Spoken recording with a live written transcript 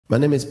My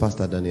name is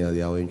Pastor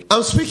Dainel.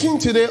 I'm speaking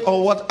today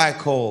on what I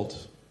called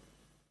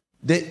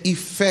the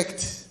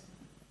effect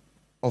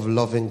of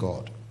loving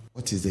God.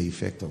 What is the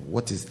effect of?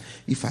 What is,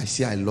 if I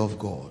say I love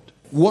God,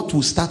 what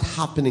will start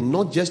happening,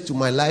 not just to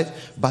my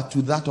life, but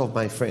to that of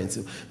my friends?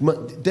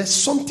 There's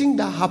something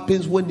that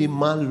happens when a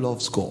man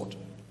loves God.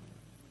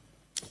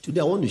 Today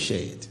I want to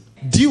share it.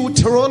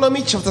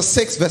 Deuteronomy chapter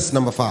 6 verse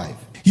number 5.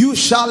 You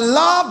shall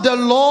love the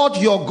Lord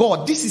your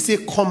God. This is a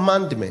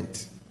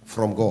commandment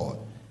from God.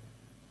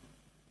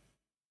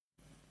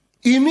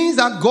 It means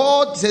that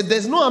God said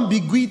there's no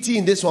ambiguity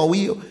in this one.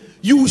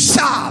 You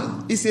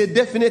shall. It's a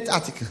definite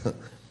article.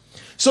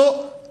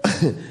 So,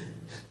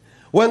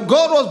 when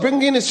God was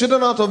bringing his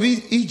children out of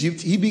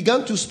Egypt, he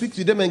began to speak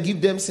to them and give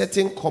them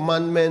certain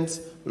commandments,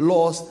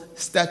 laws,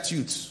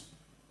 statutes.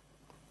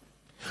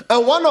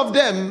 And one of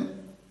them,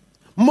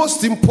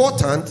 most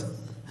important,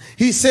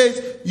 he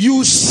said,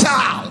 you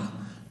shall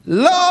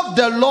love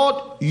the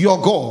Lord your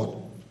God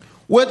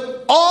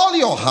with all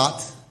your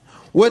heart,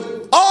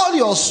 with all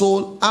your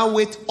soul, and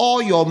with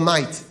all your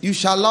might. You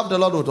shall love the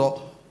Lord with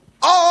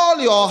all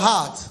your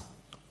heart,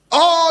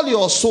 all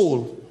your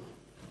soul,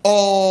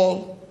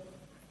 all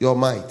your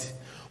might.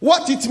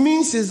 What it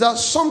means is that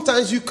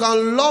sometimes you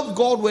can love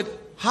God with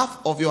half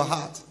of your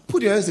heart.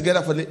 Put your hands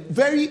together for the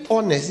very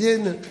honest.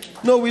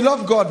 No, we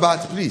love God, but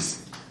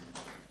please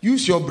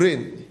use your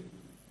brain.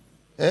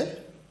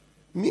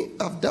 Me,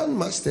 I've done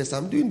masters.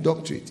 I'm doing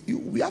doctorate.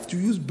 We have to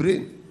use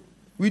brain.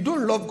 We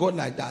don't love God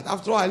like that.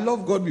 After all, I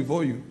love God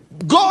before you.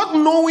 God,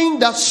 knowing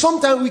that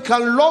sometimes we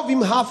can love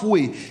him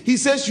halfway, he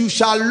says, you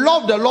shall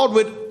love the Lord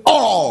with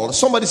all.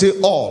 Somebody say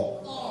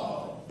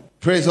all.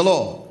 Praise the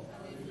Lord.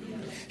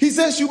 He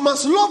says you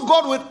must love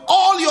God with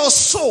all your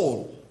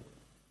soul.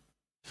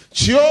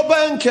 You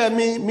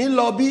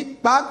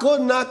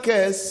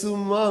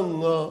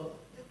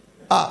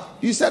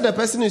said the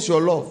person is your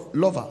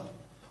lover.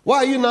 Why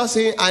are you now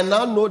saying, I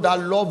now know that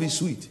love is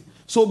sweet?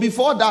 So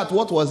before that,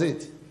 what was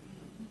it?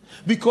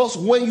 Because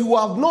when you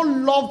have not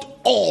loved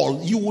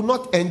all, you will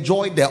not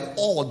enjoy the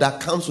all that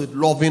comes with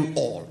loving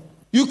all.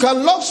 You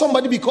can love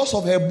somebody because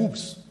of her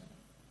boobs.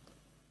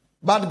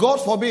 But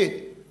God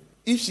forbid,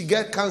 if she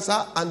gets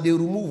cancer and they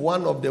remove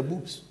one of the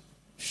boobs,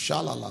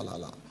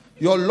 shalalalala,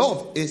 your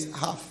love is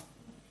half.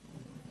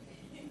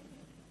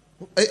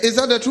 Is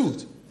that the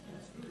truth?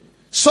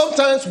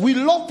 Sometimes we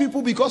love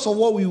people because of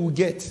what we will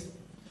get.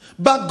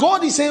 But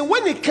God is saying,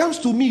 when it comes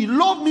to me,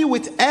 love me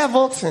with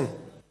everything.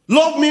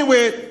 Love me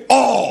with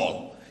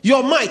all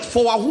your might.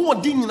 For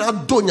who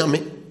didn't do me.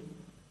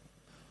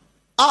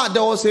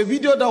 There was a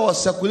video that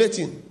was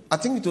circulating. I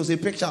think it was a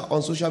picture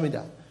on social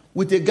media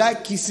with a guy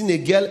kissing a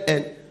girl,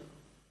 and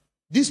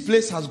this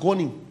place has gone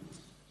in.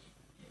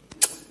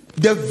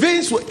 The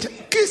veins were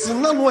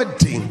kissing.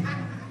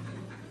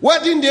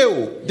 Wedding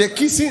day, the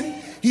kissing.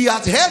 He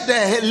had held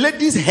the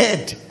lady's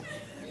head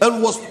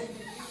and was.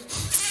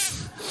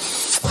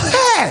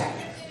 Hey!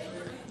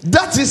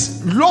 That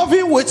is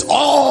loving with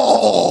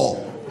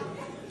all.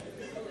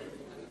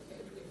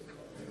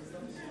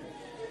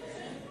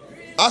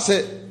 I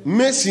said,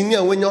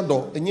 "Messinia when you're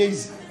done, and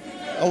easy."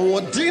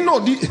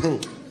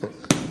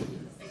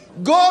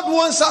 God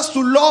wants us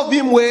to love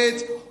him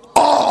with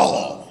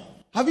all.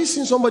 Have you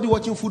seen somebody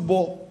watching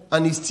football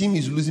and his team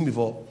is losing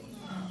before?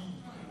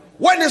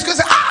 When they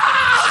say,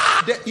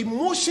 the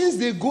emotions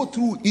they go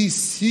through is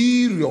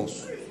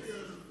serious.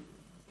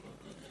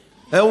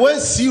 And when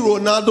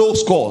Ronaldo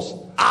scores,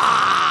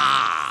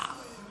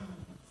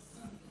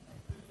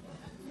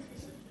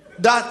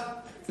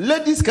 that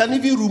ladies can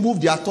even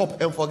remove their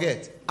top and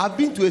forget. I've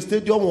been to a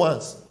stadium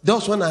once.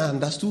 That's when I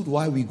understood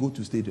why we go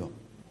to stadium.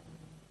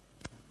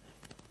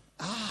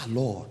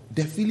 Lord,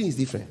 the feeling is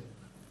different.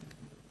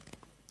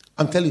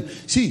 I'm telling you.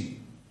 See,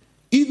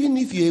 even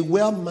if you're a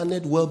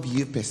well-mannered,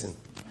 well-behaved person,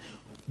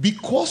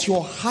 because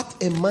your heart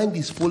and mind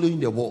is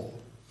following the ball,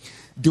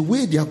 the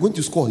way they are going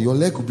to score, your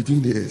leg will be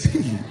between the ears.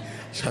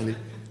 Charlie.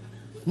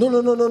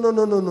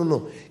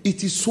 No.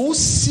 It is so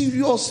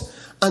serious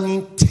and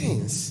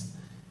intense.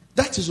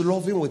 That is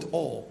loving with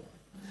all.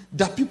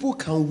 That people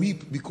can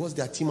weep because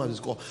their team has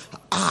scored.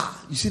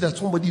 You see that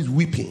somebody is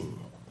weeping.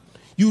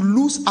 You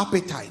lose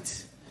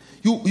appetite.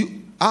 You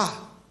can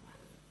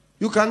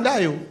die.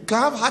 You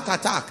can have heart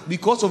attack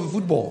because of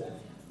football.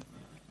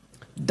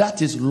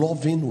 That is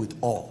loving with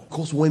all.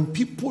 Because when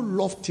people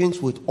love things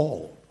with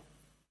all,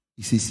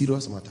 it's a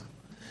serious matter.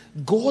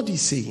 God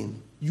is saying,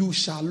 you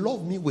shall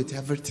love me with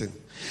everything.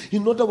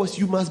 In other words,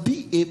 you must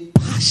be a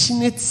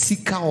passionate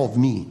seeker of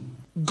me.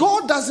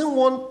 God doesn't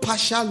want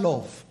partial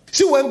love.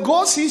 See, when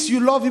God sees you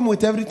love him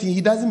with everything,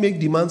 he doesn't make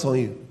demands on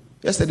you.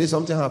 Yesterday,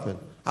 something happened.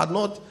 I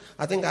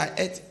think I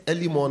ate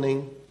early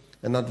morning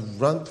and I'd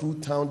run through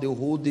town the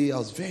whole day. I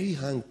was very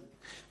hungry.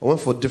 I went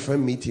for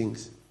different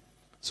meetings.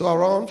 So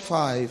around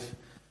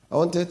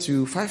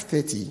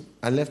 5:30,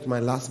 I left my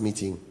last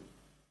meeting.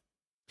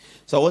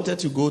 So I wanted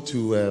to go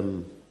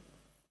to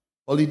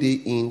Holiday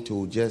Inn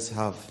to just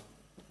have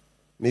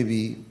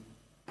maybe,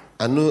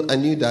 I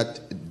knew that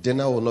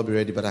dinner will not be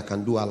ready, but I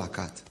can do a la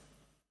carte.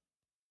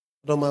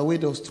 But on my way,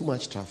 there was too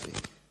much traffic.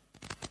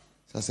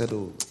 So I said,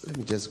 oh, let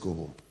me just go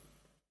home.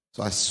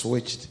 So I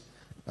switched.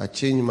 I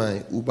changed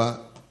my Uber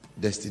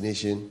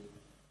destination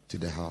to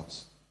the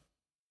house.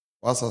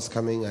 Whilst I was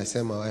coming, I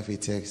sent my wife a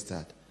text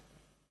that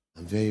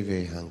I'm very,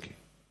 very hungry.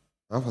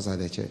 I was at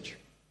the church.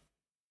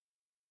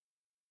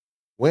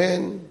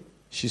 When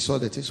she saw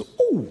the text,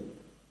 oh,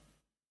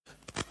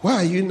 where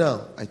are you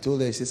now? I told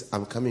her, she says,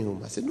 I'm coming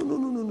home. I said,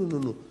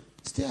 no.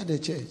 Stay at the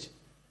church.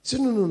 She said,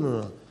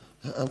 no.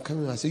 I'm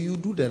coming home. I said, you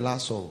do the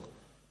last song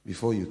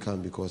before you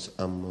come because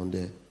I'm on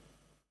there.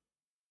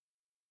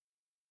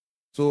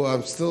 So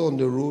I'm still on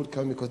the road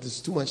coming because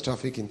there's too much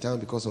traffic in town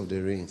because of the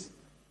rains.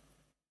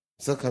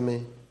 Still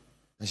coming.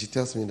 And she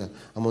tells me that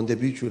I'm on the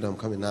beach road, I'm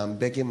coming. Now I'm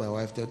begging my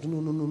wife to,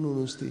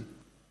 no, stay.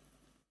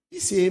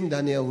 This same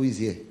Dainel who is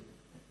here,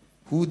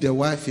 who the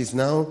wife is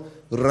now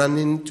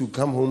running to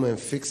come home and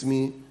fix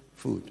me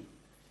food.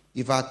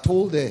 If I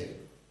told her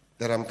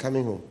that I'm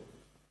coming home,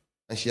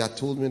 and she had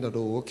told me that,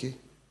 oh, okay,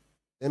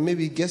 then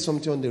maybe get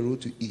something on the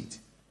road to eat.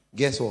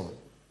 Guess what?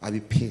 I'll be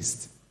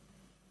pissed.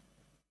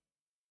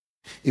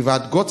 If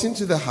I'd gotten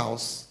to the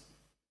house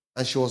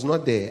and she was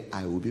not there,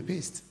 I would be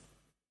pissed.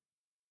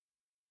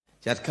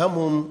 She had come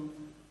home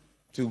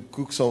to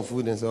cook some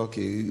food and say,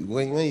 okay,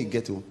 when you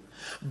get home.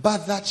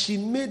 But that she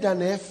made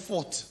an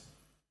effort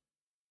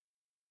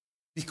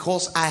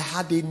because I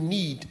had a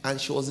need and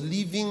she was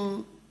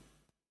leaving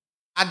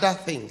other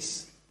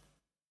things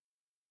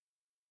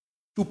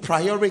to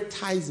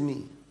prioritize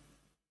me,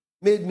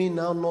 made me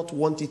now not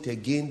want it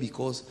again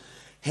because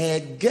her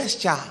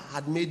gesture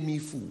had made me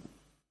fool.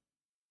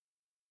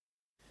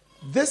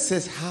 This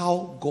is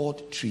how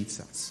God treats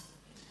us.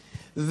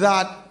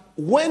 That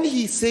when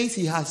he says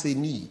he has a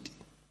need,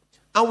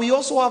 and we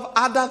also have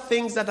other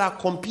things that are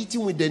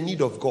competing with the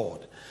need of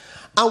God,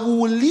 and we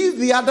will leave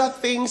the other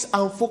things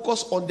and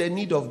focus on the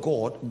need of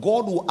God,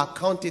 God will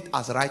account it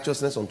as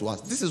righteousness unto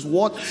us. This is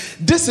what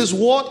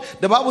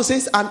the Bible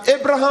says, and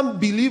Abraham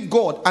believed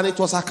God, and it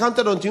was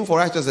accounted unto him for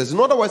righteousness. In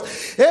other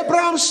words,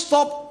 Abraham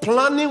stopped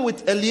planning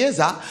with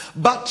Eliezer,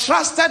 but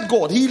trusted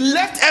God. He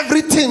left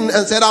everything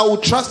and said, I will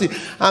trust him.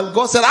 And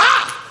God said,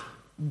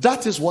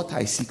 that is what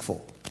I seek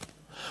for.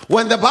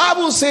 When the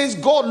Bible says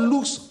God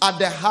looks at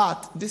the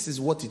heart, this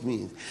is what it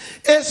means.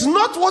 It's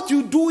not what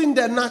you do in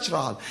the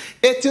natural.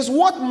 It is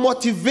what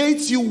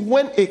motivates you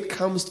when it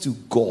comes to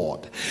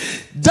God.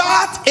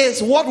 That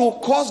is what will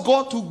cause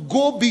God to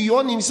go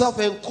beyond himself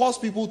and cause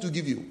people to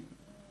give you.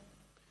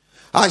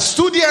 I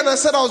stood here and I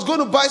said I was going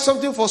to buy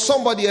something for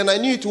somebody and I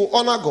knew it to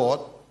honor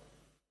God.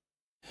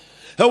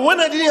 And when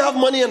I didn't have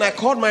money and I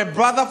called my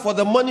brother for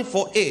the money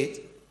for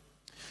it,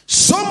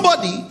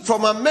 somebody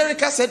from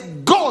America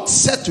said, God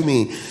said to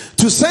me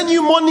to send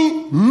you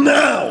money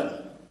now.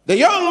 The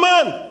young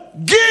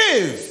man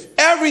gave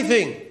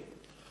everything.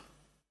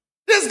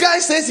 This guy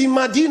says in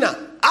Medina,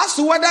 as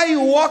to whether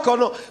you walk or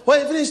not. When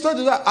he finished talking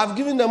to that, I've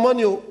given the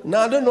money.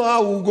 Now I don't know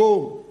how we'll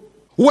go.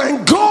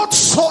 When God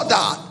saw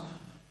that,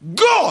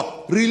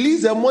 God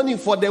released the money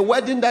for the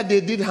wedding that they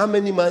did how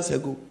many months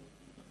ago?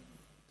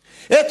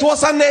 It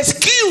was an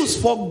excuse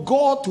for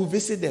God to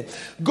visit them.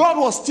 God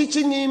was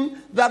teaching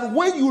him that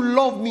when you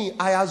love me,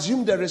 I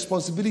assume the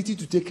responsibility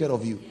to take care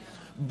of you.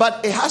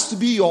 But it has to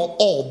be your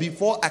all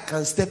before I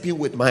can step in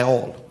with my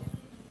all.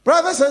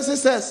 Brothers and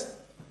sisters,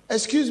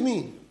 excuse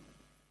me.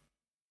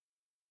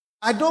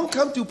 I don't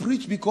come to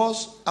preach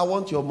because I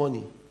want your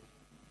money.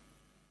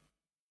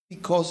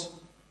 Because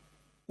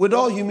with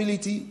all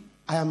humility,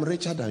 I am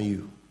richer than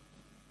you.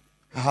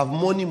 I have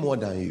money more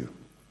than you.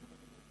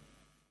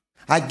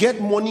 I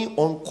get money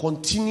on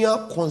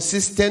continual,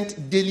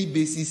 consistent, daily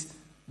basis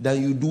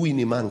than you do in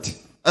a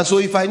month. And so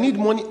if I need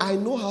money, I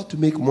know how to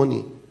make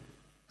money.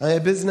 I'm a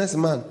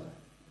businessman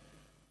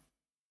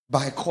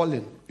by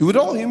calling. With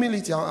all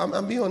humility,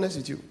 I'm being honest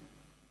with you.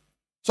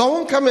 So I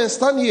won't come and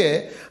stand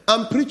here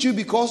and preach you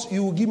because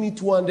you will give me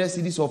 200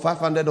 cedis or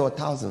 500 or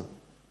 1,000.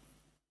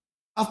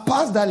 I've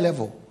passed that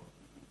level.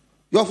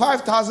 Your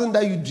 5,000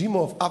 that you dream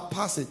of, I've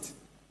passed it.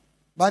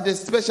 By the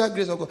special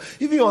grace of God.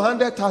 Even your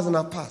 100,000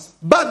 have passed.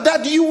 But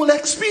that you will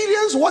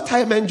experience what I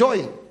am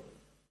enjoying.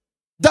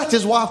 That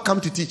is what I've come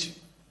to teach.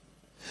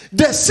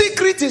 The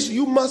secret is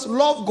you must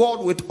love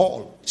God with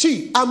all.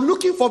 See, I'm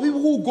looking for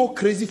people who go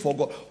crazy for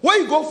God.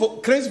 When you go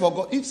for crazy for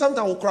God, if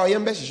sometimes we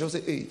cry, she should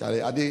say, hey,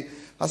 are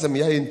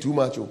they in too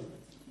much?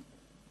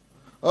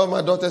 Oh,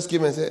 my daughters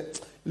came and said,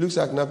 it looks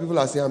like now people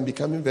are saying I'm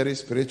becoming very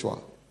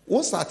spiritual.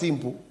 What's that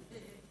impo?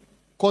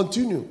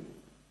 Continue.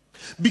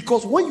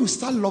 Because when you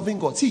start loving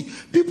God, see,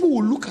 people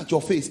will look at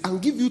your face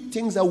and give you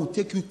things that will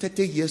take you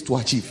 30 years to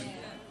achieve.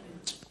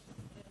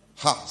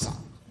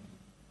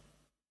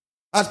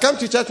 I'd come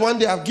to church one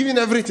day, I've given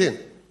everything.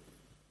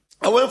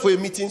 I went for a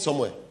meeting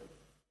somewhere.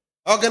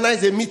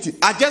 Organized a meeting.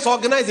 I just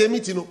organized a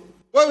meeting.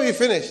 When we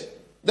finished,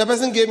 the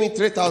person gave me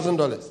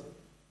 $3,000.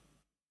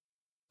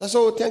 I said,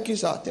 oh, thank you,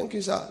 sir. Thank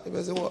you, sir. The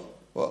person, what?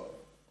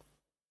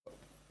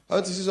 I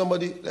want to see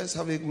somebody. Let's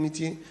have a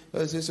meeting.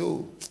 I said,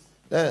 so,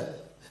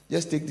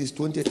 just take this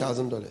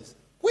 $20,000.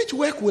 Which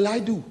work will I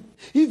do?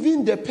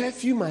 Even the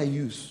perfume I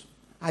use,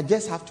 I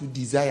just have to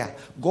desire.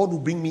 God will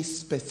bring me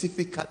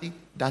specifically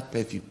that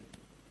perfume.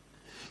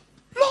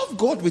 love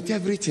God with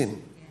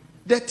everything.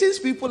 The things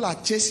people are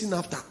chasing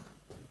after,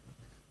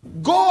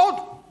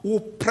 God will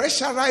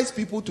pressurize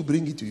people to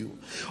bring it to you.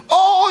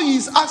 All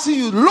He's asking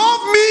you,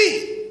 love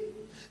me,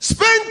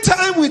 spend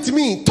time with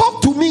me,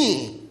 talk to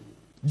me.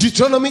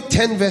 Deuteronomy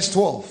 10 verse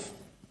 12.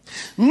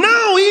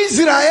 Now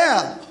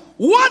Israel,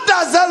 what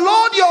does the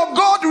Lord your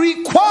God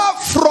require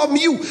from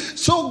you?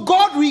 So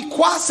God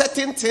requires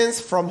certain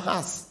things from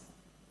us.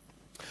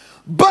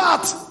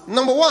 But,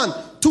 number one,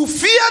 to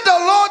fear the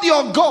Lord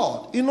your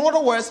God. In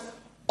other words,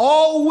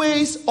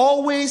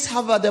 always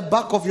have at the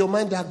back of your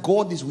mind that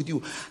God is with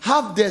you.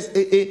 Have this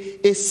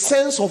a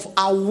sense of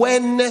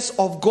awareness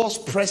of God's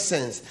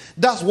presence.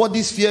 That's what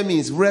this fear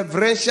means,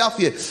 reverential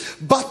fear.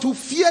 But to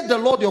fear the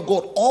Lord your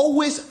God,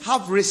 always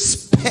have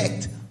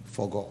respect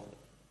for God.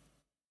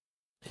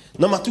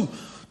 Number two,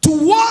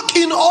 to walk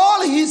in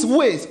all His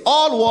ways.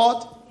 All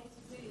what?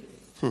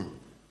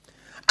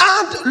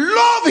 And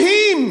love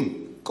Him.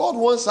 God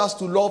wants us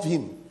to love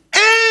Him.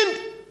 And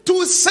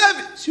to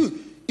serve.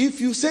 If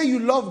you say you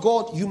love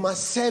God, you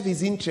must serve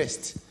His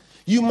interest.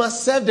 You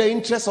must serve the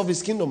interest of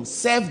His kingdom.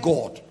 Serve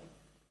God.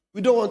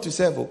 We don't want to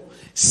serve.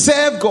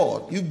 Serve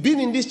God. You've been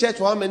in this church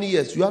for how many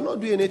years? You are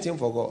not doing anything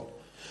for God.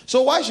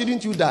 So why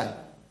shouldn't you die?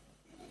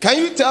 Can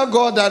you tell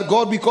God that,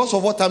 God, because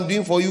of what I'm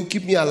doing for you,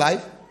 keep me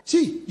alive?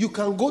 See, you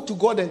can go to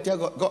God and tell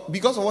God,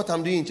 because of what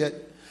I'm doing in church,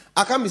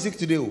 I can't be sick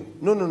today.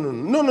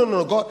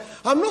 No, God.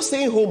 I'm not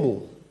saying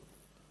homo.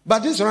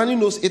 But this running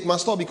nose, it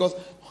must stop. Because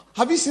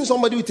have you seen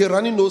somebody with a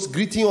running nose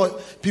greeting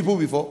people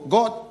before?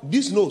 God,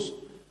 this nose,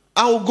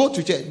 I will go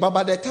to church. But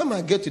by the time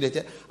I get to the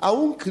church, I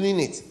won't clean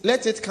it.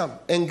 Let it come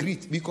and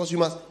greet. Because you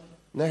must.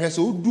 He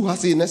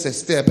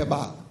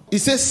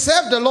says,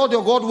 serve the Lord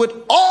your God with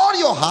all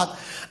your heart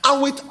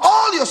and with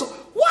all your soul.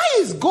 Why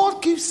is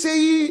God keep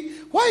saying,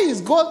 why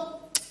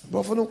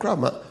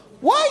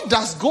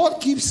does God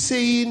keep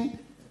saying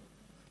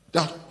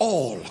that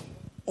all?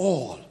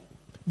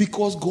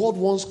 Because God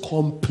wants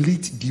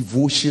complete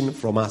devotion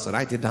from us.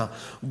 Write it down.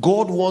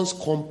 God wants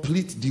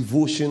complete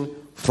devotion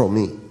from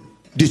me.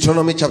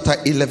 Deuteronomy chapter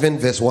 11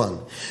 verse 1.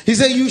 He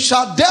said, you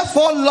shall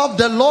therefore love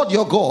the Lord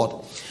your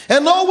God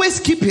and always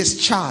keep His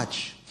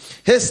charge,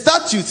 His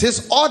statutes,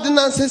 His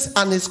ordinances,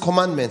 and His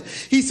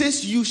commandments. He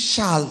says, you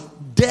shall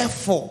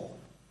therefore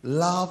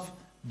love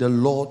the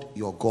Lord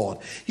your God.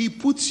 He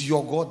puts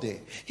your God there.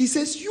 He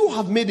says, you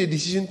have made a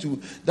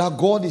decision that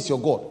God is your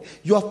God.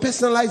 You have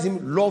personalized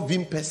Him, love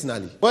Him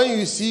personally. When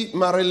you see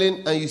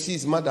Marilyn and you see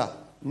his mother,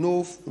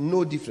 no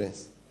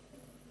difference.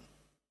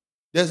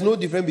 There's no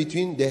difference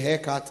between the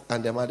haircut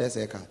and the mother's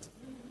haircut.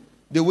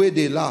 The way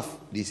they laugh,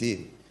 the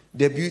same.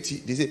 The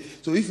beauty, the same.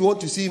 So if you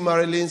want to see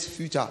Marilyn's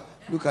future,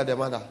 look at the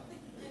mother.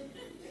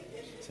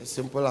 It's as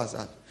simple as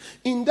that.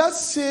 In that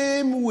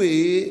same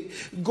way,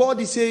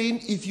 God is saying,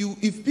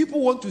 if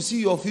people want to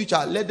see your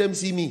future, let them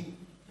see me.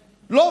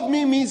 Love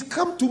me means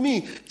come to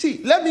me.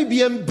 See, let me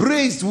be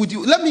embraced with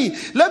you. Let me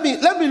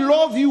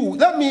love you.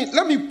 Let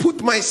me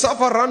put myself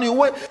around you.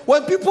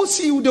 When people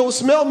see you, they will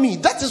smell me.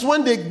 That is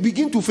when they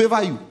begin to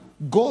favor you.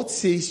 God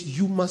says,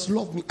 you must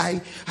love me. I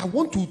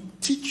want to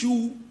teach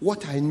you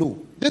what I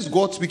know. That's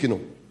God speaking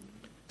of.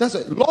 That's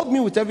it. Love me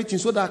with everything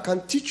so that I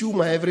can teach you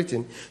my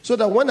everything. So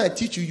that when I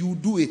teach you, you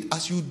do it.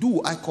 As you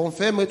do, I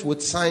confirm it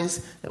with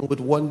signs and with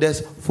wonders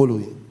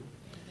following.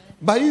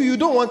 But you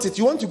don't want it.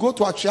 You want to go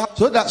to a church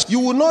so that you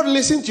will not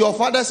listen to your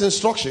father's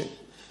instruction.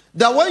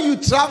 That when you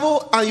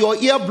travel and your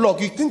ear block,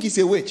 you think it's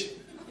a witch.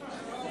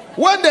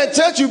 When the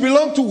church you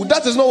belong to,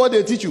 that is not what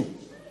they teach you.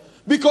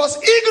 Because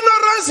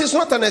ignorance is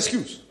not an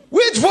excuse.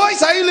 Which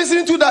voice are you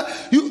listening to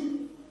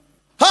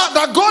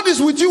that God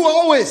is with you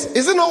always?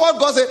 Is it not what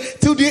God said?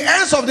 Till the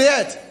ends of the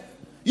earth.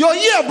 Your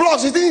ear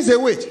blocks, you think it's a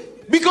witch.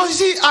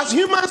 Because you see, as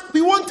humans,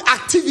 we want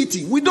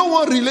activity. We don't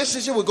want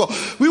relationship with God.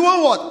 We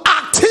want what?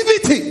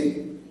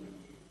 Activity.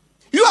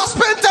 You have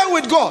spent time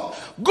with God.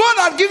 God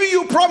has given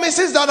you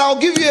promises that I'll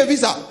give you a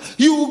visa.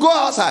 You will go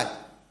outside.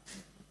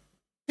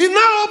 He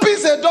now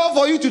opens a door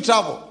for you to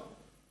travel.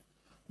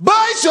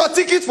 Buys your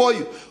ticket for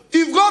you.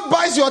 If God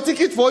buys your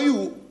ticket for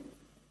you,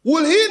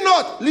 will He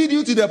not lead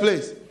you to the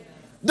place?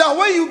 That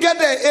when you get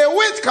there, a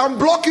witch can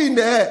block you in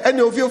the air and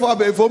you'll feel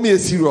for me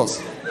is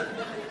serious.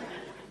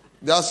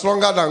 They are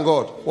stronger than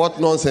God. What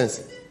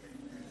nonsense.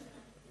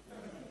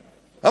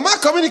 Am I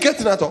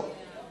communicating at all?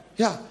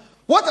 Yeah.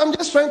 What I'm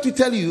just trying to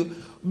tell you,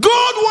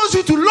 God wants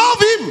you to love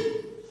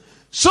Him.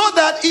 So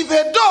that if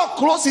a door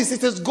closes,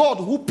 it is God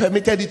who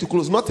permitted it to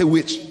close, not a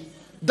witch.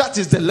 That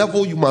is the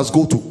level you must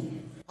go to.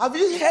 Have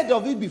you heard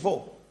of it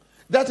before?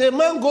 That a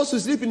man goes to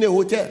sleep in a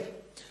hotel.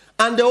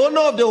 And the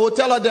owner of the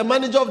hotel or the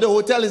manager of the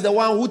hotel is the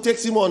one who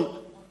takes him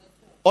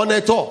on a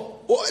tour.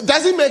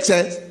 Does it make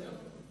sense?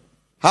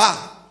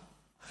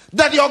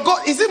 That your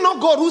God, is it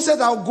not God who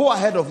said, I'll go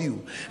ahead of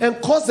you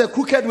and cause the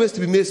crooked ways to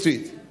be made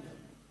straight?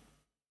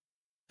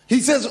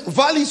 He says,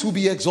 valleys will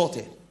be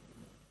exalted.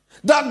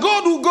 That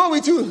God will go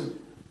with you.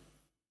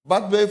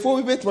 But before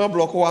we make my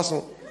block,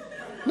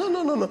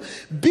 No.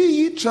 Be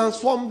ye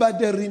transformed by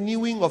the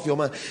renewing of your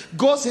mind.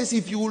 God says,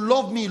 if you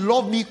love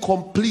me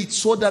complete,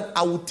 so that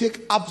I will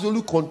take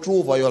absolute control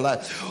over your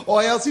life.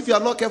 Or else, if you are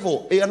not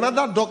careful,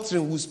 another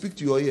doctrine will speak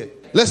to your ear.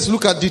 Let's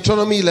look at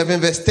Deuteronomy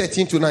 11, verse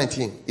 13 to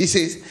 19. It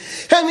says,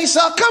 and it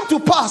shall come to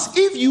pass,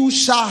 if you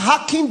shall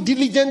hearken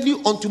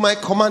diligently unto my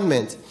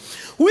commandment,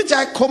 which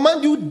I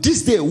command you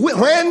this day.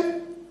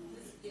 When?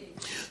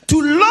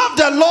 To love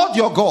the Lord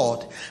your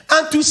God,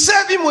 and to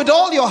serve him with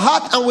all your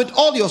heart and with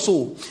all your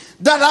soul,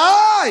 that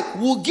I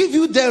will give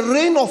you the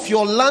rain of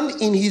your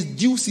land in his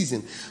due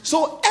season.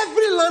 So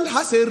every land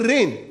has a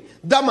rain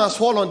that must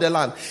fall on the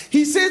land.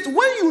 He says,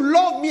 when you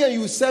love me and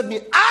you serve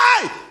me,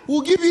 I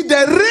will give you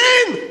the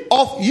rain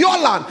of your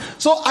land.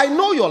 So I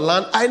know your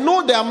land. I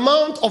know the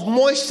amount of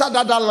moisture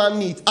that land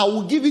needs. I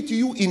will give it to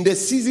you in the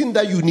season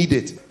that you need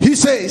it. He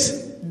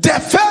says, the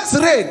first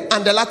rain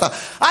and the latter.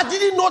 I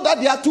didn't know that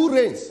there are two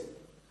rains.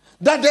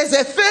 That there's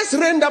a first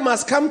rain that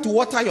must come to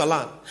water your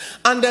land.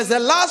 And there's a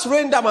last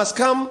rain that must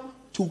come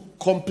to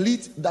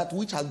complete that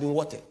which has been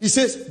watered. He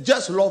says,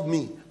 just love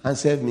me and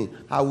serve me.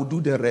 I will do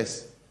the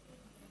rest.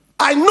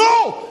 I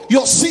know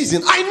your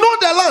season. I know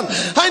the land.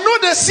 I know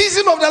the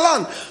season of the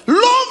land.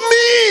 Love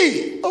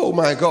me. Oh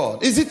my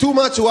God. Is it too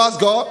much to ask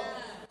God?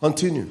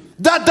 Continue.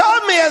 That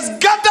thou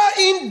mayest gather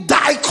in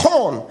thy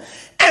corn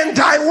and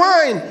thy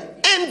wine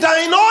and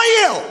thine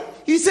oil.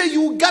 He said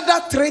you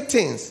gather three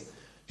things.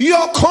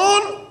 Your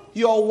corn,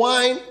 your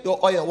wine,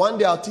 your oil. One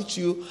day I'll teach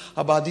you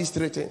about these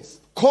three things.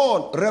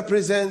 Corn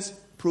represents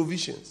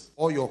provisions.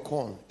 All your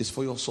corn is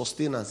for your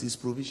sustenance, is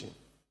provision.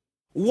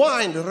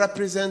 Wine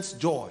represents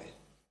joy.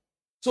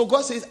 So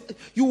God says,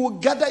 you will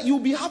gather, you'll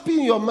be happy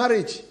in your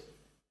marriage,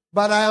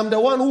 but I am the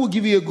one who will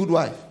give you a good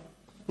wife.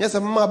 Yes,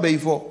 I'm not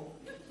before.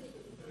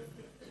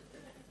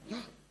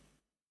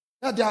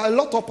 Yeah, there are a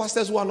lot of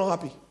pastors who are not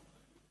happy.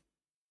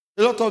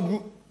 A lot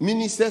of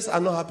ministers are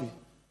not happy.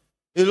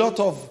 A lot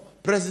of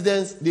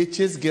presidents, they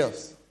chase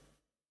girls.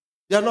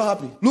 They are not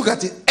happy. Look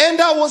at it. And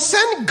I will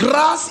send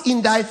grass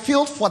in thy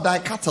field for thy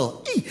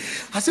cattle.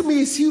 I said,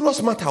 me a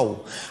serious matter.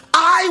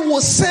 I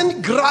will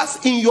send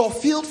grass in your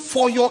field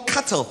for your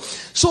cattle.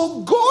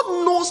 So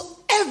God knows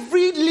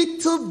every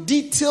little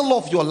detail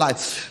of your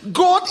life.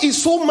 God is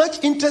so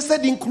much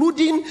interested,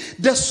 including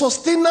the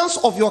sustenance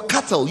of your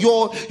cattle,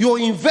 your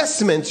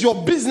investments,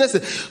 your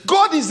businesses.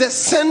 God is the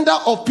sender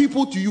of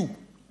people to you.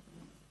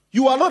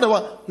 You are not the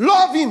one.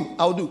 Love him,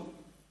 I'll do.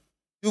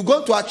 You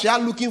go to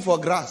Achia looking for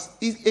grass.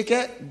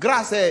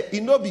 Grass,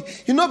 it not be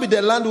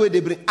the land where they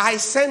bring. I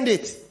send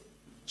it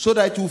so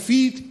that it will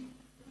feed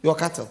your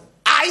cattle.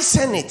 I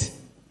send it.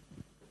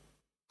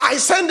 I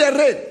send the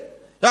rain.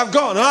 I've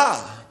gone,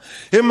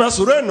 it must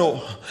rain.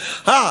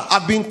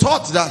 I've been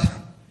taught that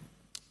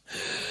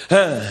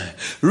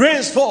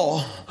rains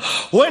fall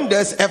when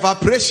there's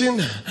evaporation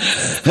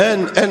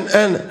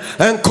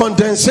and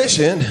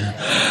condensation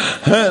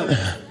and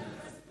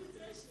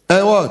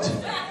what?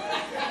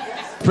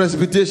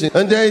 Precipitation,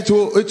 and then it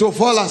will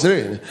fall as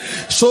rain.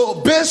 So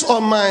based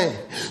on my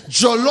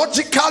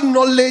geological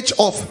knowledge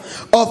of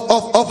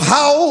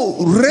how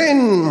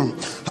rain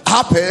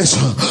happens,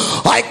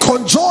 I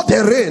conjure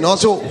the rain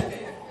also.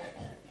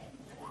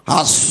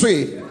 I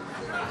swear.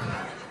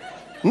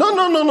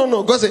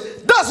 No. God said,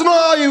 that's not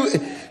how you.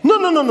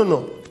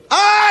 No.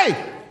 I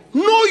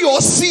know your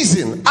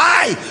season.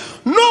 I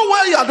know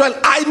where you are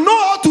dwelling. I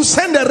know how to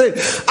send the rain.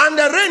 And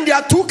the rain, there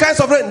are two kinds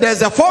of rain.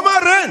 There's a former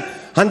rain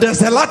and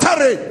there's a latter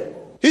rain.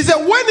 He said,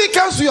 when it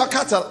comes to your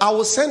cattle, I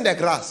will send the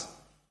grass.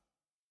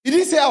 He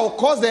didn't say I will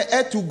cause the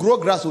earth to grow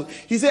grass.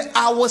 He said,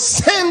 I will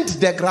send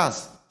the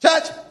grass.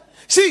 Church,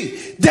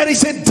 see, there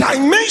is a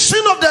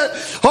dimension of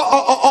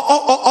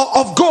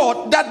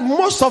God that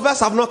most of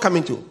us have not come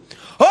into.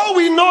 All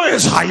we know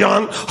is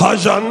Hayan,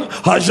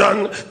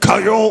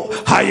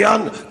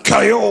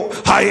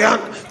 Kayan,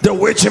 the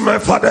witch in my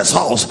father's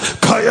house.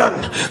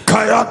 Kayan,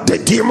 the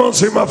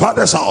demons in my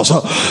father's house.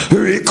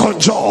 We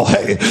conjure,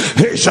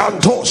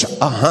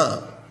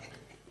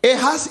 It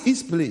has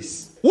its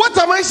place. What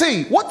am I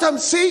saying? What I'm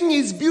saying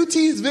is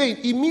beauty is vain.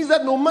 It means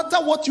that no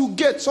matter what you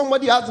get,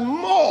 somebody has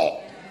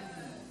more.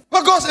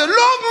 But God said,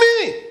 love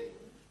me.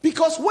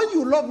 Because when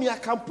you love me, I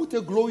can put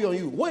a glory on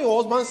you. When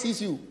your husband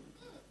sees you.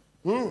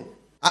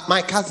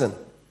 My cousin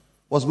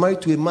was married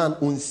to a man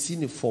on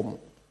uniform.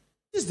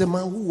 He's the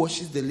man who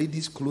washes the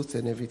ladies' clothes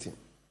and everything.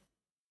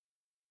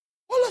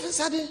 All of a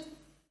sudden,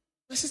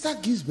 my sister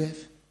gives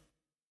birth.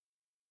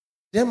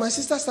 Then my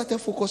sister started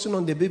focusing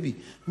on the baby.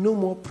 No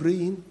more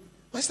praying.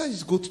 My sister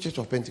just go to Church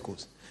of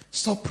Pentecost.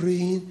 Stop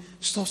praying.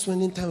 Stop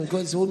spending time with God.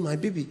 He said, oh, my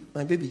baby.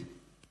 I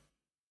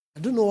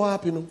don't know what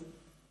happened.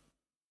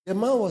 The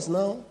man was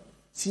now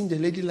seeing the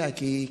lady like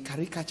a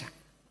caricature.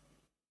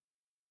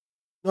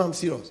 No, I'm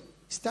serious.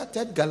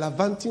 Started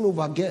gallivanting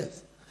over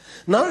girls.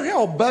 Now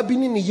here baby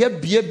ni ye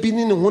bie bi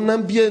ni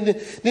honam bie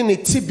ni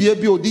ti bie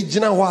bi odi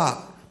gina wa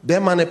be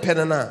man e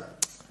penana.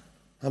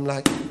 I'm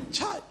like,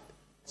 child,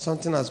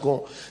 something has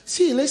gone.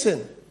 See,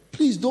 listen,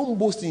 please don't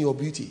boast in your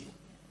beauty.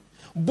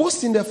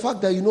 Boast in the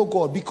fact that you know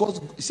God.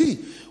 Because, see,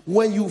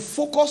 when you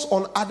focus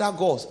on other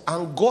gods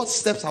and God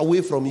steps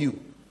away from you,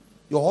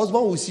 your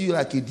husband will see you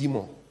like a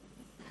demon.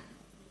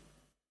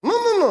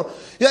 No.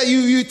 Yeah,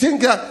 you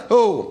think that,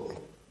 oh,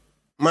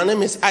 my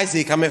name is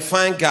Isaac. I'm a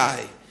fine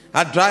guy.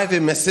 I drive a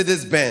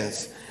Mercedes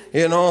Benz.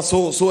 You know,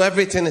 so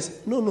everything is...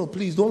 No,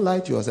 please don't lie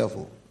to yourself.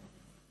 Oh.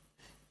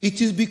 It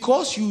is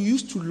because you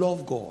used to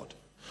love God.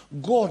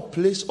 God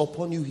placed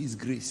upon you his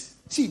grace.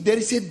 See, there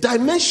is a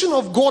dimension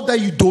of God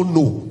that you don't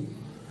know.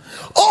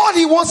 All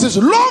he wants is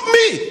love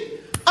me.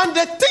 And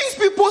the things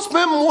people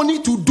spend money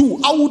to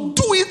do, I will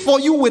do it for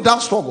you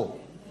without struggle.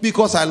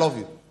 Because I love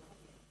you.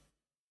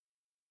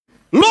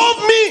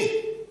 Love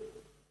me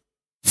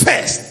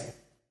first.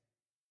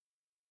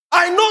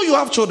 I know you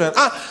have children.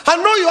 I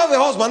know you have a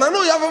husband. I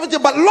know you have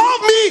everything. But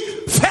love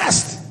me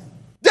first.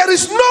 There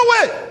is no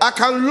way I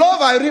can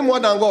love Irene more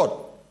than God.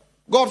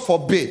 God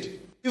forbid.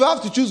 If I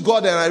have to choose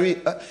God and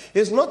Irene,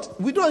 it's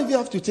not, we don't even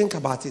have to think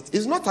about it.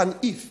 It's not an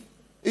if.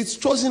 It's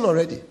chosen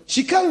already.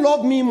 She can't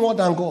love me more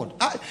than God.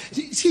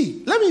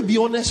 See, let me be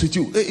honest with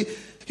you.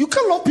 You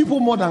can't love people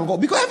more than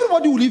God because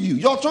everybody will leave you.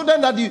 Your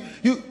children that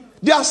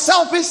they are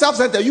selfish,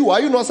 self-centered.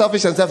 Are you not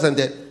selfish and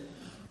self-centered?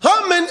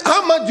 How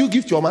much do you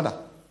give to your mother?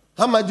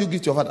 How much do you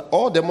give to your father?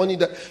 All the money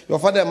that your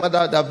father and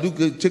mother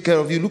that take care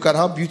of you. Look at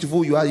how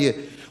beautiful you are here.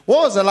 When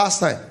was the last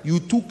time you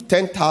took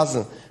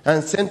 10,000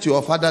 and sent to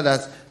your father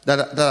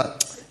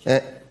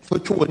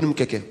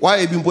why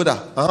you been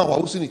Buddha?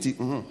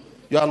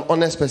 You are an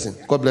honest person.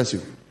 God bless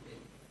you.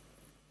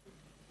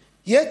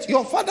 Yet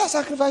your father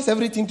sacrificed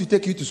everything to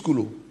take you to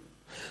school.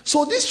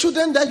 So these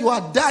children that you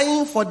are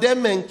dying for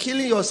them and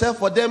killing yourself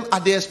for them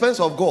at the expense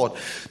of God,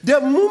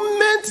 the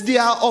moment they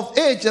are of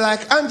age,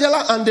 like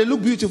Angela, and they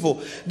look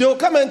beautiful, they will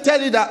come and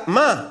tell you that,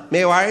 ma,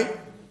 may I?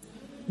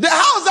 The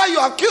house that you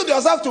have killed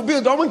yourself to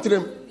build, don't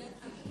them.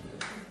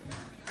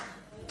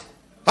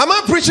 Am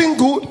I preaching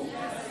good?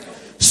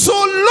 So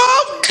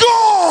love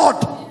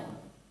God.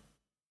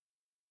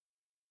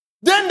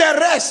 Then the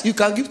rest you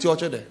can give to your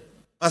children.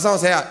 And someone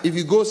say, if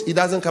he goes, he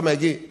doesn't come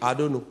again. I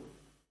don't know.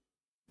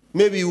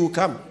 Maybe he will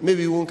come.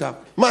 Maybe he won't come.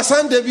 My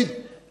son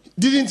David,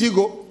 didn't he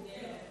go?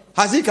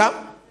 Has he come?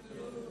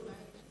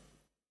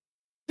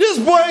 This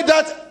boy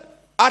that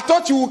I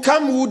thought he would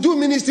come, will do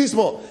ministries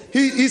more.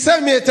 He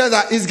sent me a text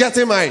that he's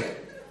getting married.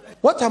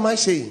 What am I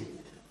saying?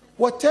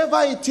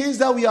 Whatever it is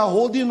that we are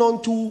holding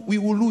on to, we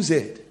will lose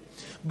it.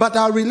 But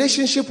our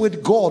relationship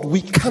with God,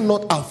 we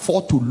cannot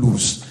afford to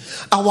lose.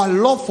 Our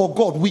love for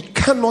God, we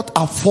cannot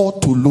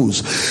afford to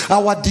lose.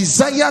 Our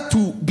desire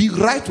to be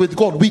right with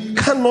God, we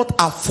cannot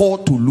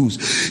afford to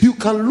lose. You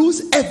can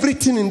lose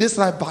everything in this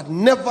life, but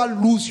never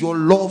lose your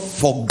love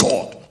for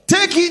God.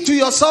 Take heed to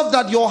yourself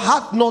that your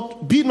heart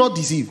be not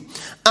deceived,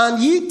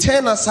 and ye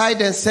turn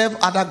aside and serve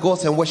other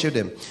gods and worship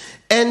them.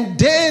 And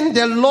then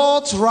the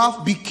Lord's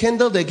wrath be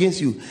kindled against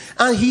you,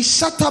 and he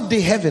shut up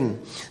the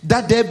heaven,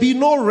 that there be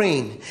no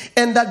rain,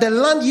 and that the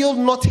land yield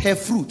not her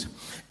fruit,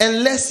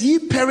 unless ye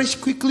perish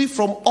quickly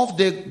from off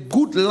the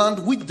good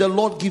land which the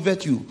Lord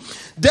giveth you.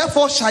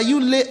 Therefore shall you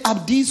lay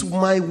up these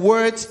my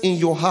words in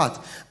your heart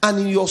and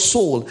in your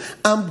soul,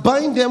 and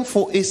bind them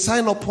for a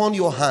sign upon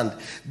your hand,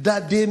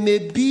 that they may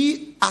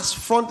be as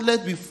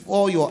frontlets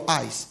before your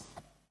eyes,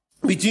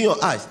 between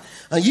your eyes.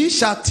 And ye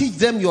shall teach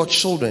them your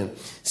children,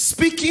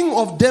 speaking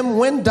of them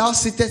when thou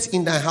sittest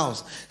in thy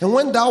house, and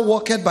when thou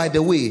walkest by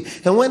the way,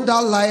 and when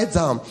thou liest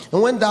down,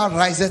 and when thou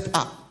risest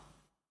up.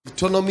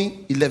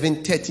 Deuteronomy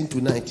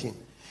 11:13-19.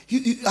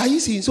 Are you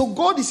seeing? So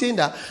God is saying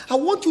that I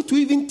want you to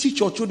even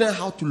teach your children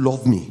how to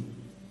love me.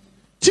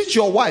 Teach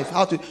your wife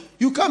how to.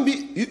 You can't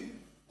be.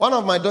 One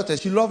of my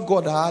daughters, she loved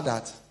God at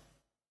that.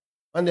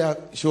 And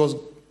she was.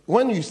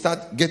 When you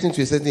start getting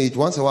to a certain age,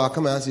 once in a while I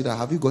come and ask you that,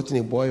 have you gotten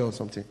a boy or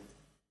something?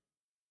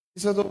 He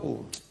said,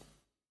 oh,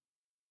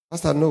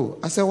 Pastor, no.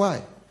 I said,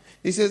 why?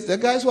 He says, the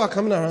guys who are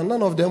coming around,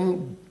 none of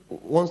them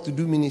wants to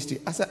do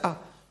ministry. I said,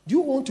 do you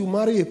want to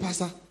marry a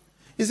pastor?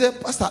 He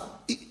said, Pastor,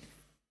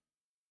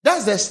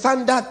 that's the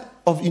standard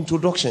of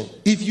introduction.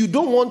 If you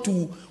don't want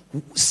to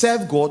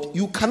serve God,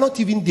 you cannot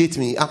even date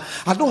me.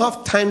 I don't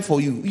have time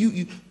for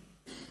you.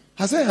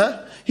 I said,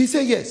 huh? He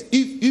said, yes.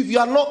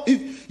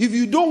 If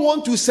you don't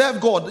want to serve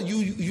God,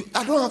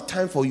 I don't have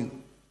time for you.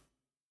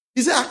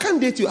 He said, I can't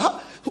date you.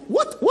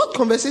 What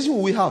conversation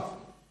will we have?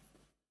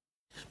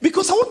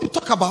 Because I want to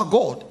talk about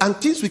God and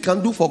things we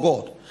can do for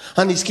God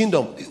and his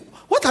kingdom.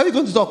 What are we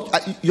going to talk?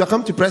 You are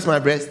coming to press my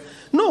breast?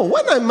 No,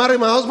 when I marry,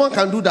 my husband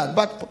can do that.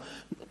 But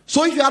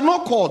so if you are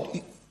not called,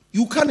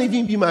 you can't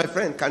even be my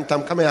friend. Can't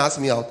come and ask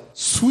me out.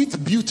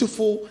 Sweet,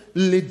 beautiful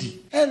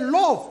lady. Her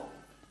love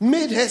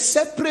made her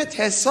separate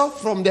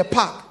herself from the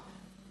pack.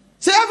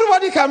 Say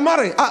everybody can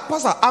marry.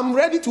 Pastor, I'm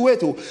ready to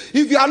wait.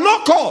 If you are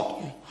not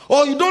called,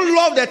 or you don't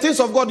love the things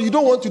of God, you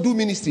don't want to do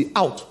ministry,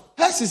 out.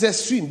 Hers is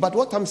extreme. But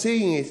what I'm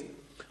saying is,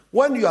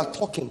 when you are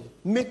talking,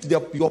 make the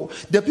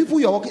people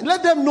you are walking,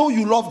 let them know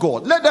you love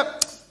God. Let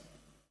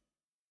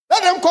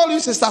them call you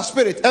Sister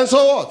Spirit. And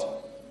so what?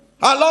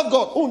 I love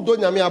God.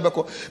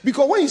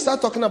 Because when you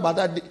start talking about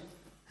that,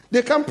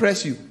 they can't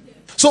press you.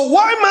 So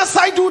why must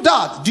I do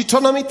that?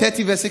 Deuteronomy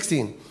 30 verse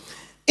 16.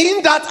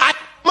 In that I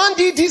command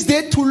thee this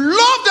day to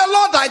love the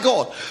Lord thy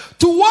God,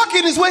 to walk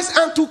in his ways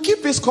and to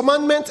keep his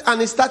commandments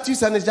and his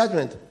statutes and his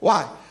judgment.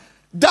 Why?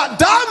 That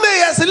thou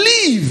mayest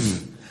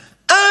live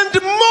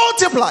and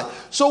multiply.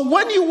 So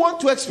when you want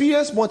to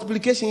experience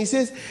multiplication, he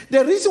says,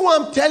 the reason why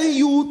I'm telling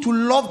you to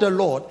love the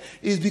Lord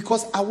is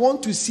because I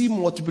want to see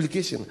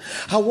multiplication.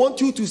 I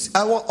want you to,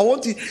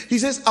 he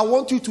says, I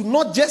want you to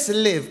not just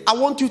live, I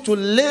want you to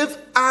live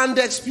and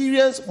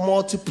experience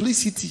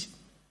multiplicity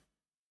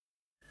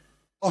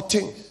of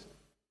things.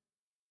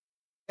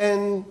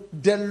 And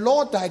the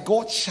Lord thy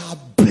God shall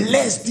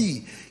bless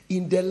thee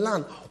in the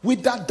land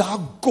whither thou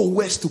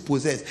goest to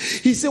possess.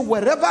 He said,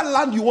 wherever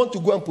land you want to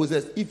go and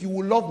possess, if you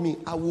will love me,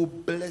 I will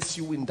bless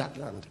you in that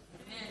land.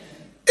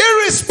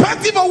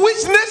 Irrespective of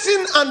which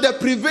nation and the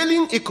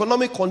prevailing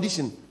economic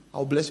condition,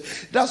 I'll bless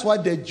you. That's why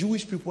the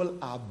Jewish people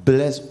are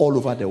blessed all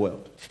over the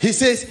world. He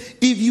says,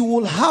 if you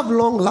will have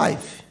long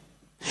life,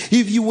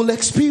 if you will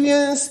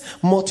experience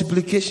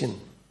multiplication,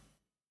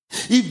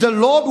 if the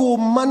Lord will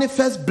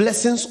manifest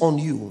blessings on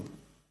you,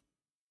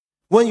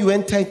 when you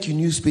enter into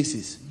new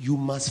spaces, you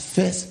must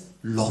first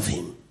love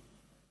him.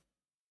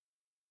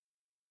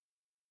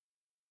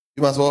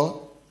 You must what?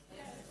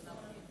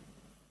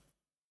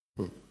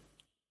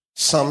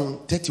 Psalm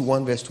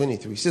 31 verse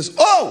 23 says,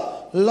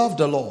 oh, love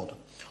the Lord,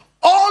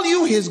 all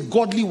you his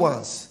godly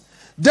ones.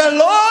 The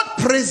Lord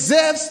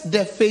preserves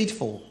the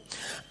faithful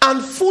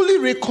and fully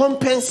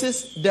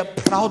recompenses the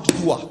proud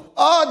doer.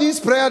 All these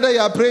prayers that you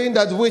are praying,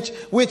 that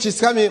which is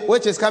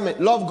coming,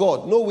 love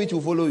God, no witch will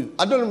follow you.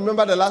 I don't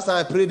remember the last time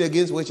I prayed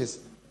against witches.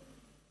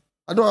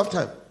 I don't have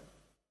time.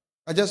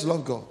 I just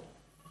love God.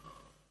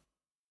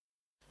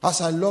 As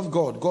I love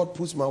God, God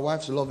puts my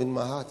wife's love in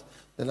my heart,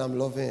 then I'm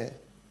loving her.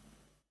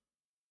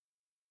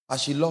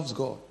 As she loves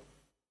God,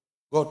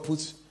 God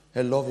puts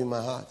her love in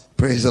my heart.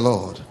 Praise the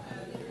Lord.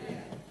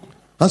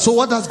 And so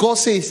what does God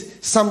say?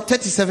 Psalm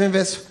 37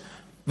 verse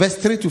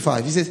 3 to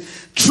 5. He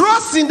says,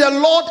 trust in the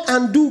Lord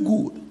and do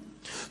good,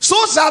 so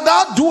shalt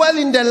thou dwell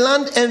in the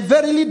land, and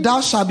verily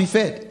thou shalt be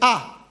fed.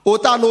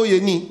 Ota no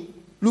yeni.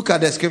 Look at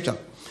the scripture.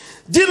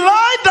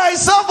 Delight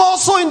thyself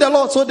also in the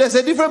Lord. So there's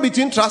a difference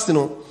between trust,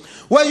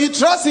 When you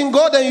trust in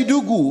God and you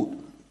do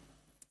good,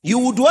 you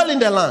will dwell in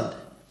the land.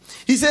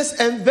 He says,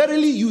 and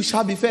verily you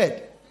shall be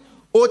fed.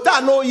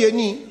 Ota no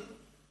yeni.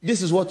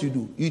 This is what you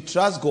do. You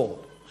trust God.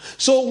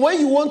 So when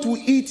you want to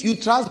eat, you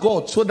trust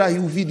God so that he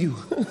will feed you.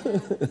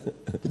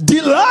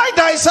 Delight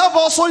thyself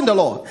also in the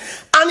Lord,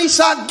 and he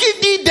shall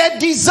give thee the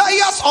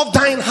desires of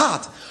thine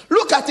heart.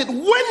 Look at it.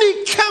 When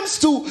he comes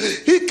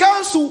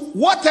to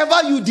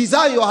whatever you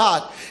desire in your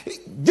heart,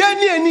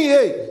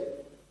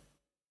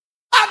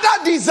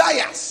 other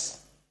desires.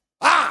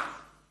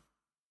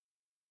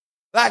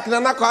 Like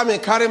Nana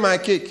Kwame carry my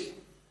cake,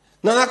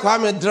 Nana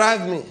Kwame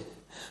drive me,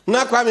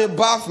 Nana Kwame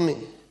bath me,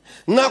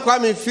 Nana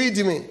Kwame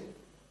feed me.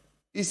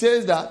 He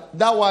says that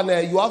one,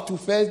 you have to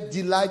first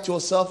delight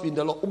yourself in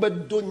the Lord.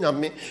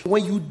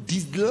 When you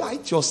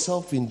delight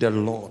yourself in the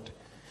Lord,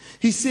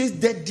 he says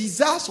the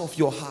desires of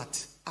your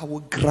heart, I will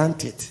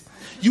grant it.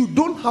 You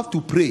don't have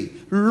to pray.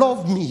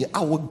 Love me,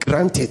 I will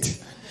grant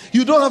it.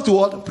 You don't have to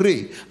what?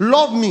 Pray.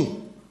 Love me.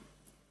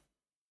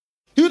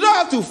 You don't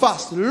have to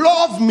fast.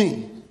 Love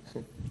me.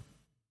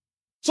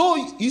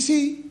 So, you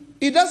see,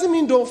 it doesn't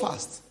mean don't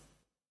fast.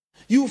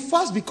 You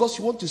fast because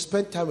you want to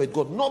spend time with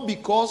God, not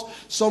because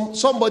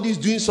somebody is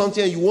doing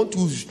something and you want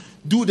to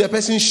do the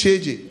person's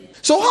shade.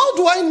 So how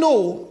do I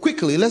know,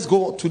 quickly, let's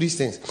go to these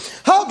things.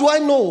 How do I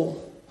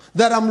know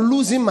that I'm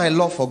losing my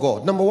love for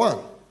God? Number one,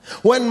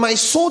 when my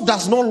soul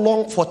does not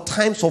long for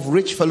times of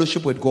rich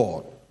fellowship with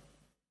God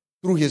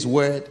through his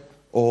word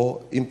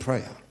or in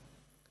prayer.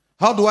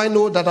 How do I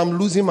know that I'm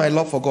losing my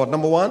love for God?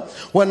 Number one,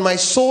 when my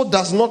soul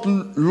does not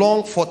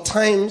long for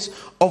times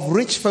of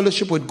rich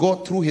fellowship with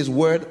God through his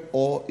word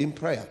or in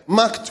prayer.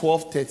 Mark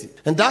 12:30.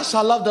 And thou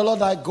shalt love the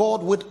Lord thy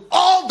God with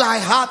all thy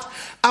heart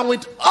and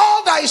with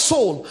all thy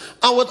soul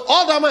and with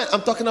all thy mind.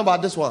 I'm talking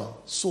about this one,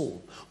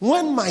 soul.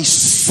 When my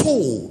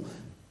soul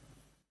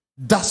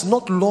does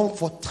not long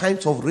for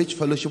times of rich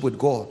fellowship with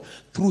God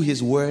through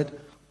his word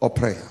or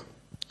prayer.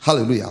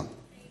 Hallelujah.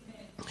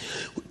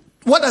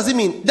 What does it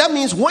mean? That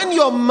means when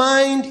your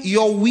mind,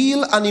 your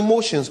will, and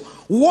emotions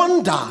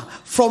wander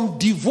from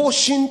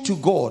devotion to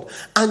God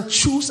and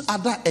choose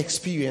other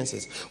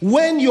experiences.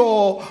 When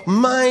your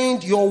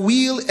mind, your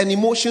will, and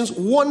emotions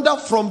wander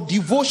from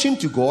devotion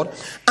to God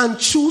and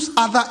choose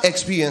other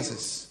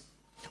experiences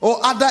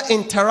or other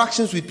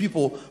interactions with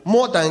people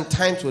more than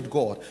times with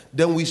God,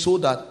 then we saw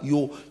that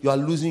you are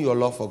losing your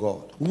love for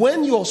God.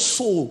 When your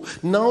soul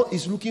now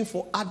is looking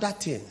for other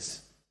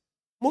things.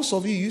 Most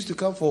of you used to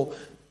come for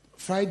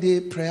Friday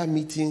prayer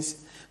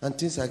meetings and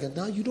things like that.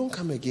 Now you don't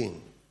come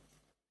again.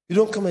 You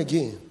don't come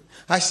again.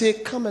 I say,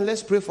 come and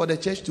let's pray for the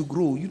church to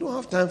grow. You don't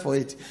have time for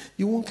it.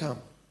 You won't come.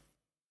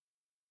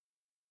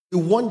 The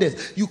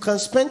wonders. You can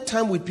spend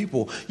time with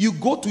people. You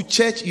go to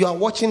church, you are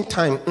watching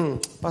time.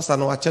 Pastor,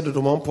 no, I chat to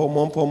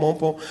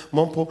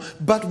mompo.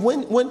 But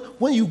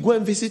when you go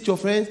and visit your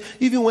friends,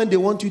 even when they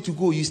want you to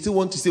go, you still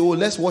want to say, oh,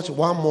 let's watch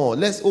one more.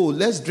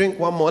 Let's drink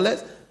one more.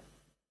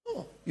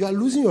 No, you are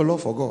losing your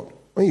love for God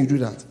when you do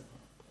that.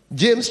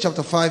 James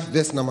chapter 5,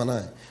 verse number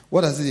 9.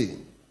 What does it say?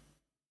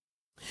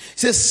 It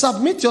says,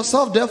 submit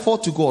yourself therefore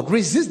to God.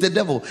 Resist the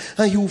devil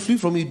and he will flee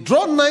from you.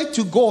 Draw nigh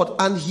to God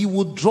and he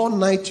will draw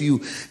nigh to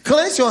you.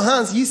 Cleanse your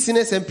hands, ye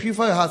sinners, and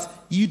purify your hearts,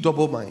 ye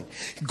double mind.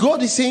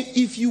 God is saying,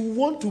 if you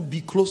want to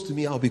be close to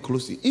me, I'll be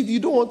close to you. If you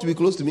don't want to be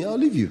close to me, I'll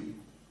leave you.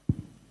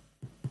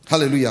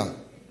 Hallelujah.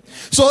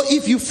 So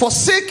if you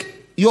forsake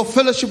your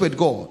fellowship with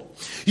God,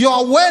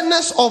 your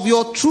awareness of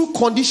your true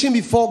condition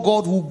before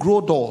God will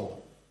grow dull.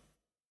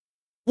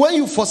 When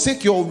you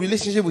forsake your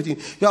relationship with him,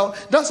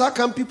 that's how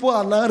come people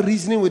are now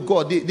reasoning with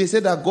God. They say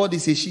that God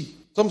is a she.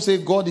 Some say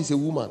God is a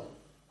woman.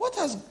 What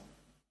has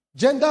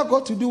gender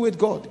got to do with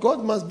God?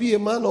 God must be a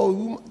man or a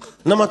woman.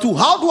 Number 2,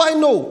 how do I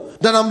know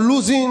that I'm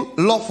losing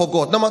love for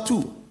God? Number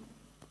 2,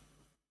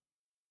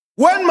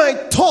 when my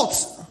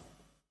thoughts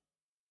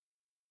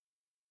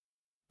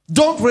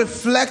don't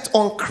reflect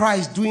on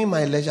Christ during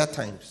my leisure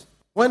times.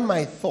 When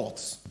my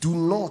thoughts do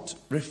not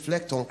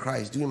reflect on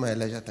Christ during my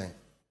leisure time.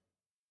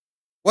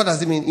 What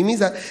does it mean? It means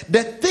that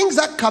the things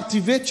that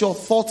captivate your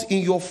thoughts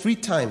in your free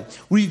time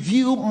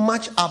reveal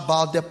much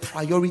about the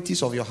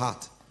priorities of your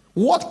heart.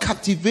 What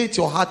captivates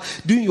your heart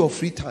during your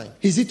free time?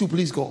 Is it to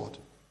please God?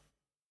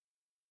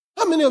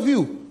 How many of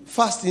you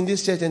fast in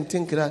this church and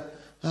think that,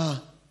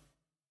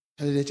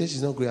 the church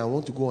is not great, I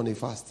want to go on a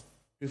fast.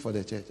 Pray for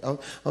the church. I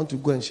want to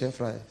go and share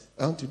fries.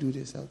 I want to do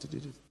this. I want to do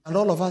this. And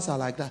all of us are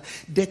like that.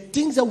 The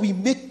things that we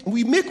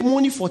make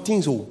money for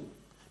things,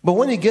 but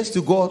when it gets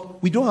to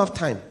God, we don't have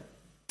time.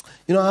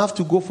 I have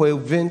to go for an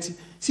event.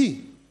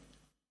 See,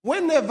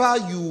 whenever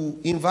you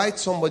invite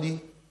somebody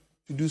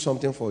to do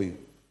something for you,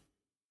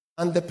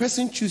 and the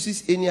person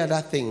chooses any other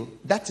thing,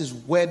 that is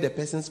where the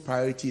person's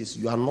priority is.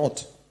 You are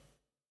not.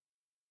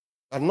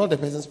 You are not the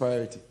person's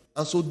priority.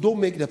 And so don't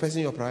make the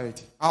person your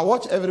priority. I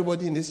watch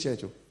everybody in this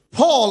church.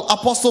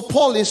 Apostle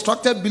Paul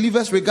instructed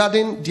believers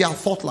regarding their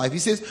thought life. He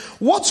says,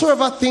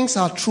 whatsoever things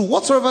are true,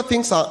 whatsoever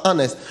things are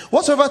honest,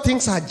 whatsoever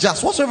things are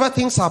just, whatsoever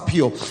things are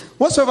pure,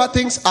 whatsoever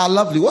things are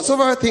lovely,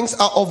 whatsoever things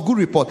are of good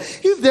report,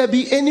 if there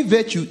be any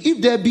virtue,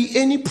 if there be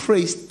any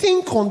praise,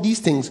 think on these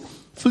things.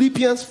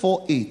 Philippians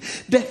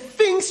 4:8. The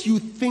things you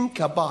think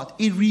about,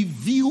 it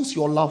reveals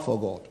your love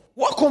for God.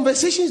 What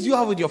conversations do you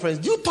have with your friends?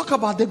 Do you talk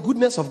about the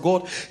goodness of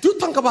God? Do you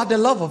talk about the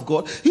love of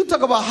God? Do you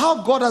talk about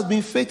how God has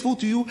been faithful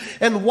to you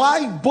and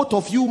why both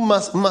of you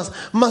must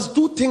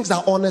do things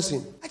that honors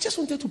him? I just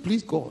wanted to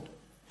please God.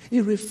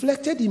 It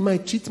reflected in my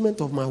treatment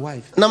of my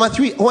wife. Number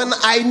 3, when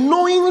I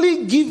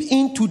knowingly give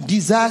in to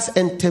desires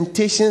and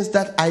temptations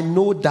that I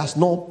know does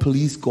not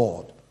please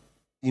God,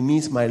 it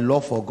means my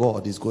love for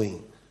God is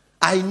going.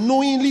 I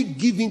knowingly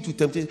give in to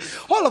temptation.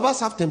 All of us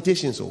have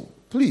temptations, so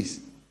please.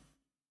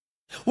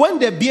 When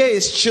the beer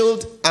is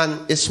chilled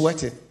and is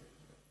sweating,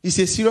 it's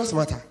a serious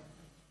matter.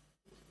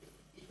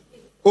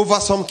 Over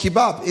some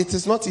kebab, it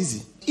is not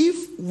easy.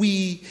 If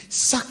we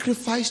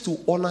sacrifice to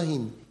honor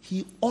him,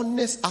 he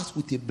honors us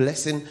with a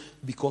blessing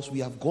because we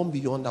have gone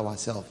beyond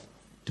ourselves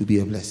to be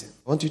a blessing.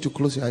 I want you to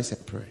close your eyes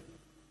and pray.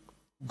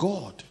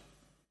 God,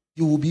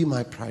 you will be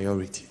my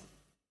priority.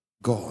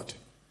 God,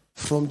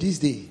 from this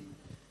day,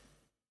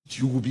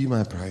 you will be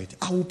my priority.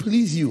 I will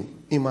please you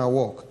in my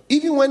walk.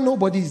 Even when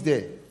nobody is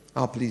there,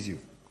 I'll please you.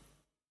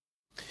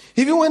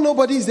 Even when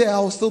nobody is there, I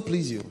will still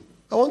please you.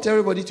 I want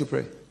everybody to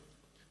pray.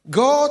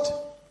 God,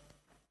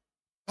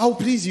 I will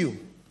please you.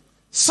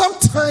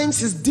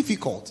 Sometimes it's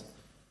difficult,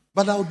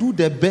 but I'll do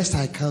the best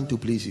I can to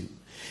please you.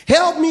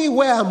 Help me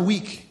where I'm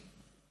weak.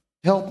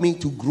 Help me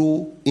to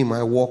grow in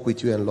my walk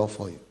with you and love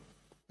for you.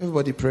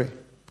 Everybody pray.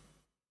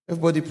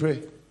 Everybody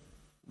pray.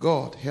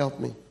 God, help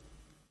me.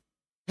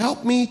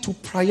 Help me to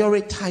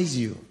prioritize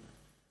you,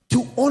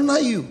 to honor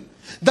you.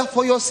 That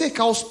for your sake,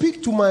 I'll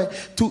speak to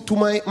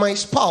my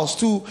spouse,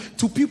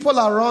 to people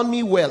around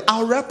me well.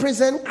 I'll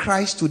represent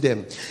Christ to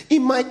them.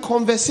 In my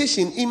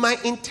conversation, in my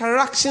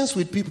interactions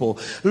with people,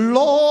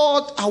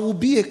 Lord, I will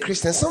be a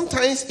Christian.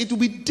 Sometimes it will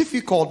be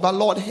difficult, but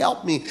Lord,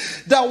 help me.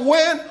 That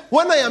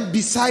when I am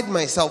beside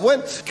myself,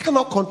 when I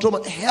cannot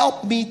control,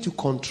 help me to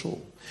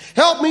control.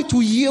 Help me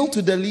to yield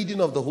to the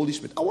leading of the Holy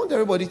Spirit. I want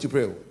everybody to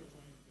pray.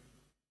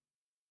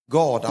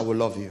 God, I will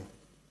love you.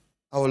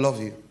 I will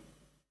love you.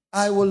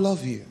 I will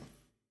love you.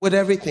 With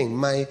everything,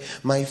 my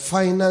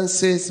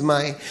finances,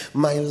 my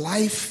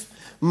life,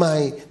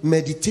 my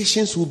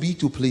meditations will be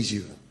to please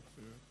you.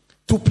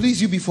 To please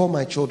you before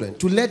my children.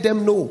 To let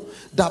them know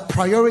that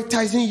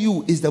prioritizing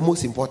you is the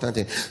most important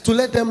thing. To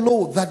let them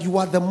know that you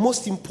are the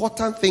most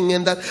important thing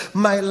and that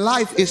my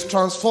life is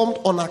transformed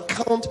on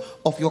account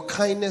of your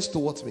kindness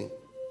towards me.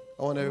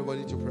 I want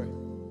everybody to pray.